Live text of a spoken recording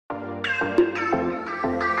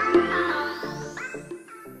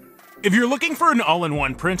If you're looking for an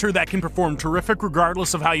all-in-one printer that can perform terrific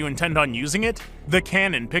regardless of how you intend on using it, the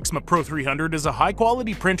Canon Pixma Pro 300 is a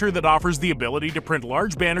high-quality printer that offers the ability to print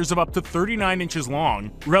large banners of up to 39 inches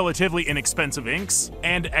long, relatively inexpensive inks,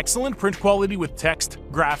 and excellent print quality with text,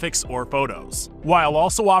 graphics, or photos, while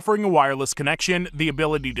also offering a wireless connection, the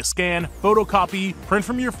ability to scan, photocopy, print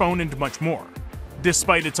from your phone, and much more.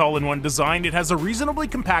 Despite its all-in-one design, it has a reasonably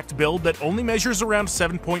compact build that only measures around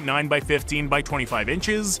 7.9 by 15 by 25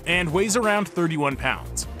 inches and weighs around 31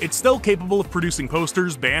 pounds. It's still capable of producing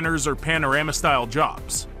posters, banners, or panorama-style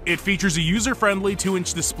jobs. It features a user-friendly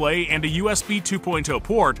 2-inch display and a USB 2.0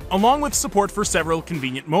 port, along with support for several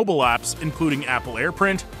convenient mobile apps, including Apple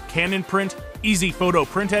AirPrint, Canon Print, Easy Photo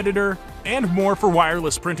Print Editor, and more for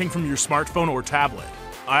wireless printing from your smartphone or tablet.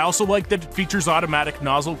 I also like that it features automatic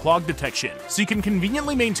nozzle clog detection, so you can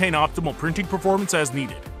conveniently maintain optimal printing performance as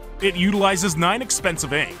needed. It utilizes 9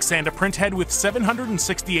 expensive inks and a print head with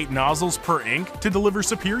 768 nozzles per ink to deliver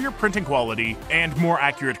superior printing quality and more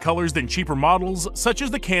accurate colors than cheaper models such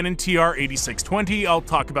as the Canon TR8620 I'll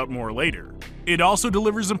talk about more later. It also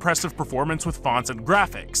delivers impressive performance with fonts and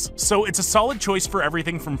graphics, so it's a solid choice for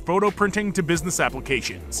everything from photo printing to business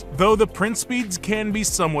applications, though the print speeds can be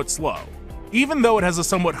somewhat slow. Even though it has a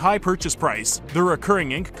somewhat high purchase price, the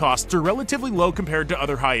recurring ink costs are relatively low compared to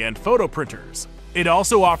other high-end photo printers. It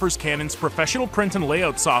also offers Canon's professional print and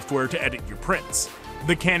layout software to edit your prints.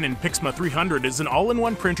 The Canon Pixma 300 is an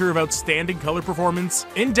all-in-one printer of outstanding color performance,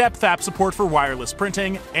 in-depth app support for wireless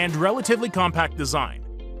printing, and relatively compact design.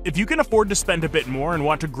 If you can afford to spend a bit more and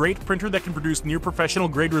want a great printer that can produce near-professional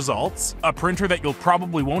grade results, a printer that you'll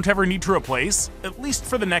probably won't ever need to replace, at least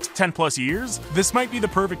for the next 10+ years, this might be the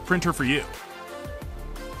perfect printer for you.